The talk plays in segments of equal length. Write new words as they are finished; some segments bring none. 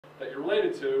that you're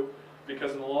related to,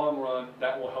 because in the long run,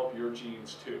 that will help your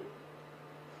genes too.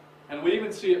 And we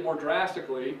even see it more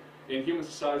drastically in human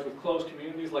societies with closed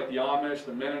communities like the Amish,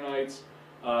 the Mennonites,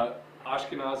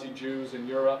 Ashkenazi Jews in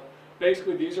Europe.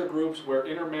 Basically, these are groups where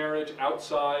intermarriage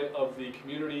outside of the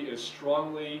community is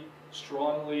strongly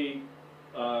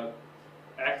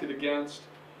acted against.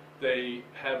 They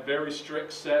have very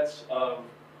strict sets of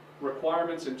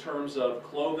requirements in terms of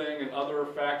clothing and other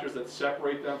factors that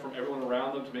separate them from everyone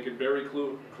around them to make it very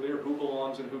clear who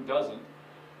belongs and who doesn't.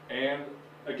 And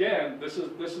again, this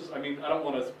is I mean, I don't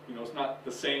want to, it's not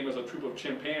the same as a troop of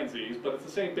chimpanzees, but it's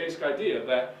the same basic idea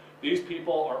that these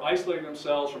people are isolating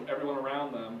themselves from everyone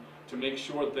around them to make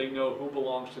sure that they know who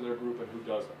belongs to their group and who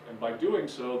doesn't. And by doing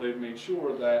so, they've made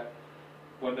sure that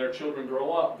when their children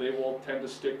grow up, they will tend to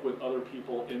stick with other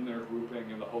people in their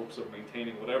grouping in the hopes of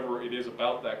maintaining whatever it is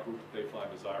about that group that they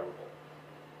find desirable.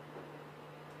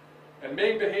 And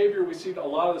mating behavior, we see a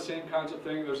lot of the same kinds of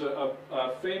things. There's a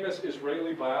famous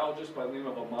Israeli biologist by the name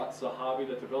of Amat Zahavi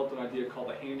that developed an idea called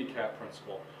the handicap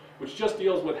principle, which just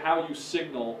deals with how you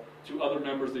signal to other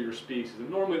members of your species.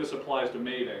 And normally this applies to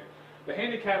mating. The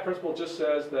handicap principle just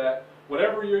says that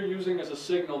whatever you're using as a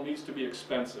signal needs to be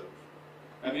expensive.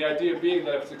 And the idea being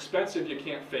that if it's expensive, you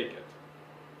can't fake it.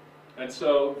 And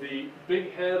so the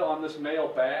big head on this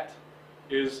male bat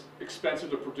is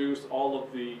expensive to produce, all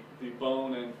of the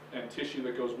bone and tissue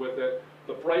that goes with it.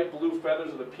 The bright blue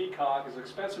feathers of the peacock is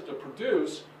expensive to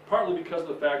produce, partly because of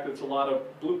the fact that it's a lot of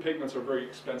blue pigments are very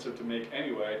expensive to make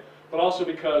anyway, but also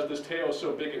because this tail is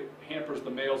so big it hampers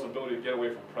the male's ability to get away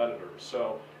from predators.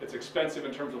 So it's expensive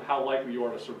in terms of how likely you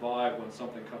are to survive when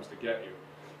something comes to get you.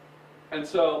 And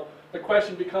so the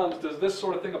question becomes, does this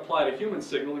sort of thing apply to human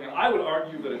signaling? And I would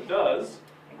argue that it does.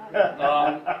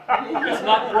 It's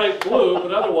not bright blue,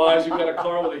 but otherwise you've got a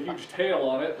car with a huge tail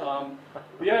on it.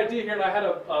 The idea here, and I had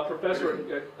a professor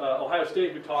at Ohio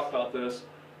State who talked about this,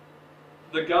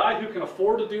 the guy who can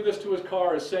afford to do this to his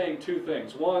car is saying two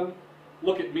things. One,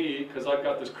 look at me, because I've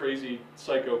got this crazy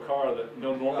psycho car that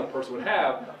no normal person would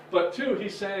have. But two,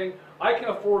 he's saying, I can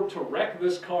afford to wreck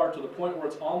this car to the point where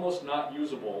it's almost not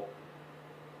usable,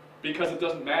 because it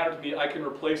doesn't matter to me, I can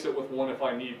replace it with one if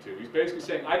I need to. He's basically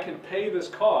saying, I can pay this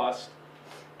cost,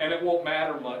 and it won't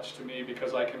matter much to me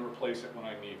because I can replace it when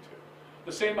I need to.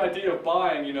 The same idea of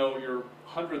buying, your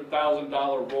 $100,000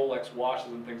 Rolex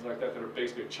watches and things like that that are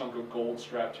basically a chunk of gold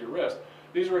strapped to your wrist.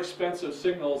 These are expensive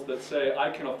signals that say, I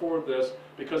can afford this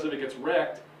because if it gets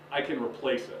wrecked, I can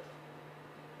replace it.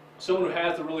 Someone who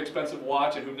has a really expensive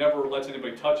watch and who never lets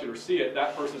anybody touch it or see it,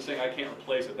 that person is saying, I can't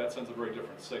replace it. That sends a very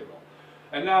different signal.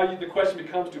 And now the question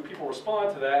becomes, do people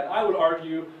respond to that? I would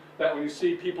argue that when you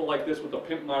see people like this with the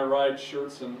Pimp My Ride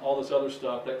shirts and all this other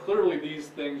stuff, that clearly these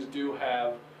things do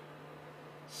have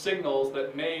signals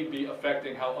that may be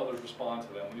affecting how others respond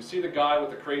to them. When you see the guy with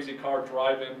the crazy car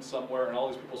drive in somewhere and all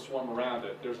these people swarm around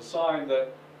it, there's a sign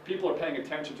that people are paying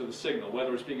attention to the signal,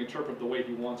 whether it's being interpreted the way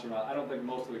he wants or not. I don't think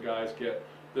most of the guys get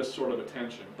this sort of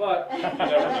attention, but you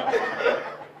never know.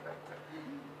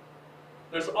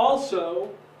 There's also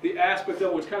the aspect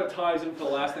of which kind of ties into the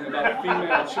last thing about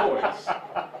female choice,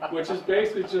 which is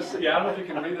basically just, I don't know if you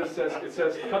can read this, it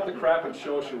says cut the crap and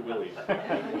show us your willy.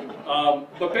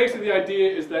 But basically the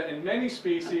idea is that in many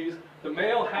species, the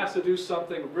male has to do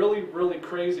something really, really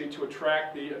crazy to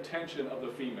attract the attention of the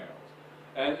females.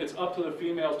 And it's up to the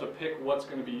females to pick what's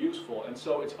going to be useful. And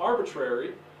so it's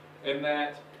arbitrary in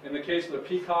that, in the case of the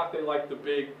peacock, they like the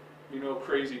big,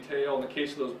 crazy tail. In the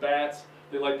case of those bats,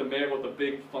 they like the male with the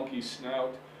big, funky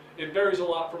snout. It varies a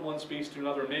lot from one species to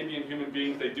another. Maybe in human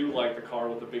beings they do like the car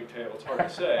with the big tail. It's hard to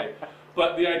say.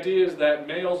 But the idea is that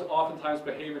males oftentimes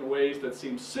behave in ways that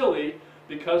seem silly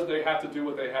because they have to do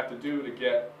what they have to do to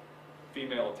get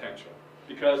female attention.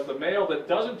 Because the male that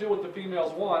doesn't do what the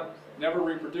females want never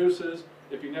reproduces.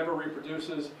 If he never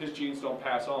reproduces, his genes don't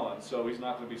pass on, so he's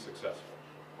not going to be successful.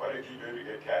 What did you do to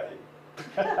get Kathy?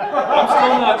 I'm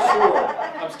still not sure.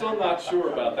 I'm still not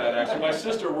sure about that, actually. My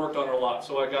sister worked on her a lot,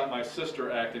 so I got my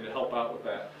sister acting to help out with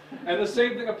that. And the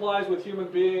same thing applies with human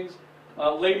beings.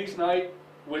 Ladies' night,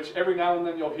 which every now and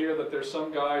then you'll hear that there's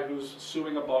some guy who's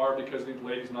suing a bar because the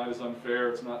ladies' night is unfair,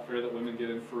 it's not fair that women get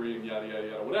in free, and yada, yada,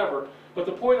 yada, whatever. But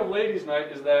the point of ladies' night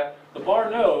is that the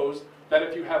bar knows that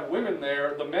if you have women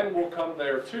there, the men will come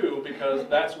there too, because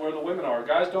that's where the women are.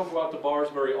 Guys don't go out to bars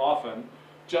very often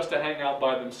just to hang out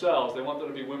by themselves. They want there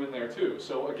to be women there too.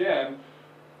 So again,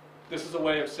 this is a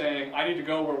way of saying, I need to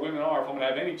go where women are. If I'm going to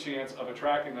have any chance of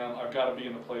attracting them, I've got to be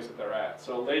in the place that they're at.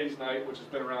 So ladies' night, which has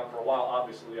been around for a while,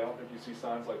 obviously, I don't think you see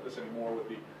signs like this anymore with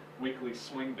the weekly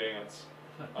swing dance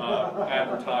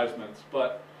advertisements.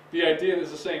 But the idea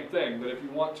is the same thing, that if you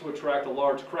want to attract a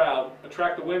large crowd,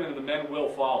 attract the women and the men will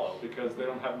follow because they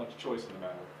don't have much choice in the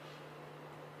matter.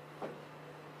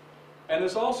 And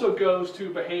this also goes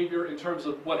to behavior in terms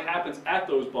of what happens at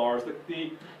those bars.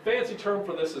 The fancy term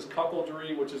for this is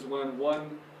cuckoldry, which is when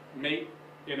one mate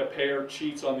in a pair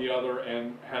cheats on the other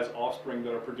and has offspring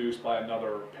that are produced by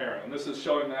another parent. And this is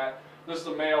showing that this is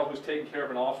a male who's taking care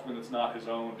of an offspring that's not his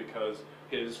own because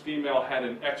his female had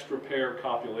an extra pair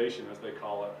copulation, as they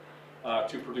call it,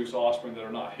 to produce offspring that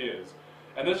are not his.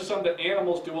 And this is something that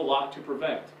animals do a lot to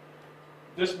prevent.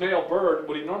 This male bird,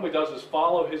 what he normally does is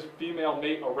follow his female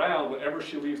mate around whenever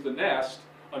she leaves the nest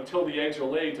until the eggs are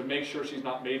laid to make sure she's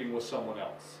not mating with someone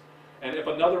else. And if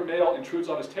another male intrudes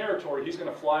on his territory, he's going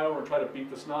to fly over and try to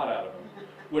beat the snot out of him,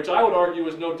 which I would argue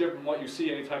is no different from what you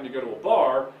see anytime you go to a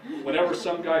bar. Whenever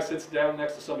some guy sits down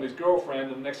next to somebody's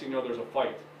girlfriend, and the next thing you know, there's a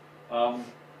fight.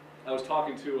 I was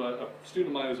talking to a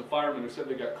student of mine who's a fireman who said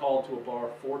they got called to a bar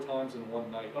 4 times in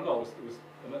one night. Oh no,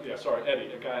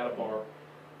 Eddie, a guy at a bar.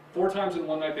 4 times in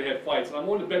one night they had fights, and I'm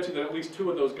willing to bet you that at least 2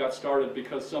 of those got started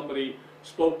because somebody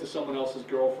spoke to someone else's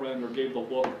girlfriend or gave the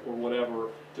look or whatever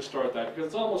to start that. Because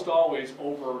it's almost always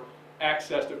over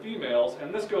access to females,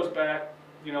 and this goes back,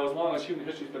 you know, as long as human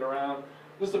history's been around.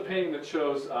 This is a painting that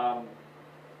shows, I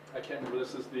can't remember,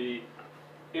 this is the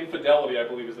infidelity, I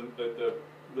believe, is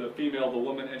the female, the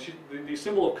woman, and the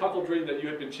symbol of cuckoldry that you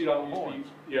had been cheated on used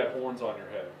to be, you had horns on your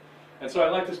head. And so I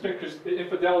like this picture because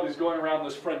infidelity is going around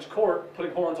this French court,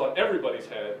 putting horns on everybody's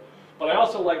head. But I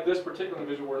also like this particular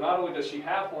individual where not only does she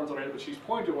have horns on her head, but she's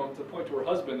pointing to him to point to her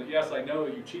husband that, yes, I know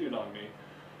you cheated on me.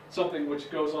 Something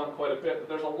which goes on quite a bit.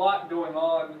 There's a lot going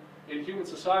on in human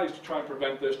societies to try and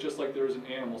prevent this, just like there is in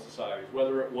animal societies.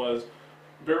 Whether it was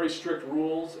very strict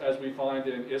rules, as we find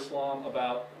in Islam,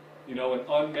 about, you know, an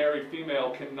unmarried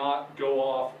female cannot go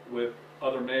off with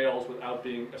other males without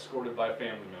being escorted by a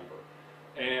family member.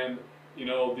 And, you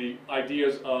know, the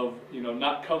ideas of, you know,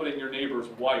 not coveting your neighbor's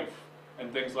wife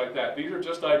and things like that. These are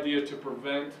just ideas to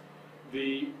prevent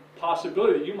the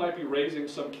possibility that you might be raising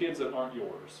some kids that aren't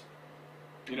yours.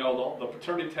 You know, the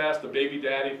paternity test, the baby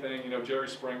daddy thing, you know, Jerry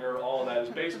Springer, all of that is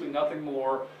basically nothing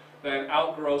more than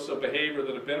outgrowths of behavior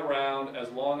that have been around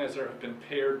as long as there have been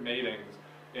paired matings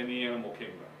in the animal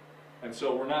kingdom. And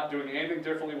so we're not doing anything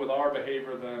differently with our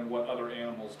behavior than what other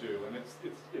animals do. And it's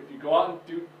if you go out and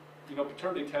do, you know,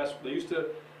 paternity tests,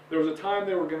 there was a time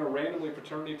they were going to randomly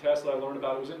paternity test that I learned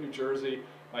about. It was in New Jersey.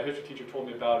 My history teacher told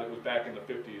me about it. It was back in the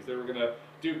 50s. They were going to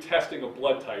do testing of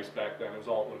blood types back then. It was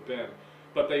all it would have been.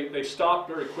 But they stopped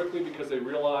very quickly because they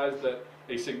realized that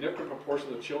a significant proportion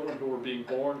of the children who were being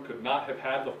born could not have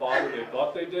had the father they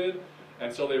thought they did.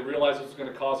 And so they realized it was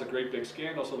going to cause a great big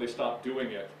scandal, so they stopped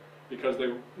doing it. Because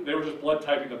they were just blood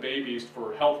typing the babies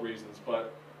for health reasons,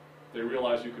 but they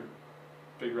realized you could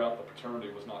figure out the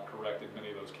paternity was not correct in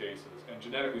many of those cases. And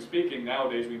genetically speaking,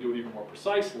 nowadays we can do it even more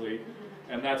precisely,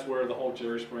 and that's where the whole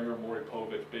Jerry Springer, Maury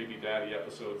Povich, baby daddy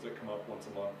episodes that come up once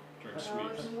a month during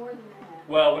sweeps. It's more than that.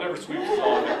 Well, whenever sweeps is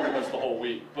on, it's pretty much the whole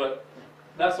week. But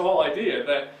that's the whole idea,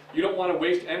 that you don't want to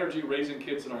waste energy raising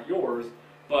kids that aren't yours,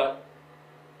 but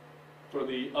for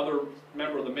the other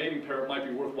member of the mating pair, it might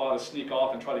be worthwhile to sneak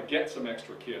off and try to get some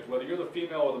extra kids. Whether you're the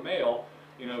female or the male,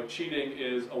 you know, cheating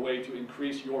is a way to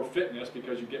increase your fitness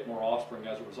because you get more offspring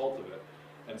as a result of it.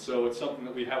 And so it's something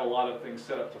that we have a lot of things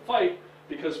set up to fight,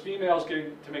 because females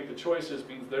getting to make the choices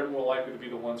means they're more likely to be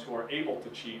the ones who are able to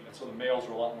cheat, and so the males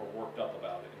are a lot more worked up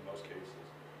about it in most cases.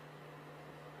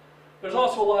 There's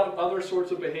also a lot of other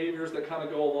sorts of behaviors that kind of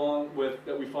go along with,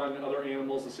 that we find in other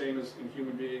animals, the same as in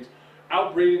human beings.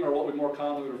 Outbreeding, or what we more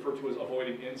commonly refer to as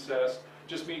avoiding incest,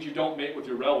 just means you don't mate with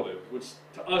your relative, which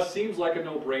to us seems like a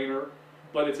no-brainer,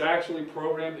 but it's actually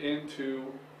programmed into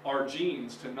our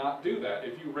genes to not do that.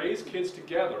 If you raise kids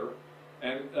together,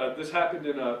 and this happened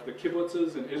in the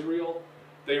kibbutzes in Israel,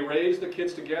 they raised the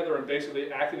kids together and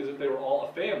basically acted as if they were all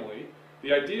a family.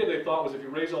 The idea they thought was if you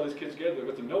raise all these kids together, they'll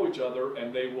get to know each other,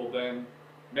 and they will then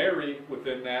marry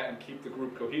within that and keep the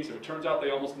group cohesive. It turns out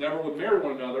they almost never would marry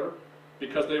one another,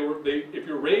 because if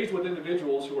you're raised with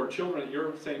individuals who are children at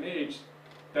your same age,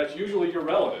 that's usually your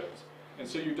relatives. And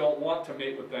so you don't want to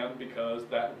mate with them because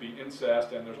that would be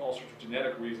incest, and there's all sorts of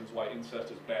genetic reasons why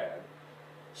incest is bad.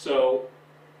 So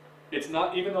it's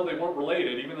not, even though they weren't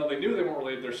related, even though they knew they weren't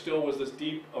related, there still was this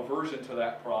deep aversion to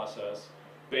that process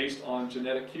based on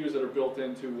genetic cues that are built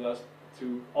into us,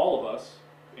 to all of us,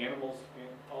 animals, and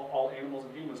all animals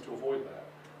and humans, to avoid that.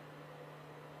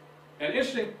 An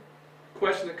interesting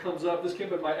question that comes up, this came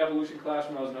up in my evolution class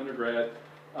when I was an undergrad.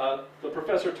 The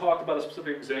professor talked about a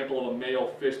specific example of a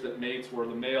male fish that mates, where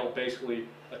the male basically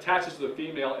attaches to the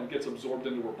female and gets absorbed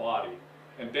into her body,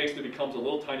 and basically becomes a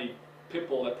little tiny pit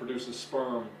bull that produces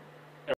sperm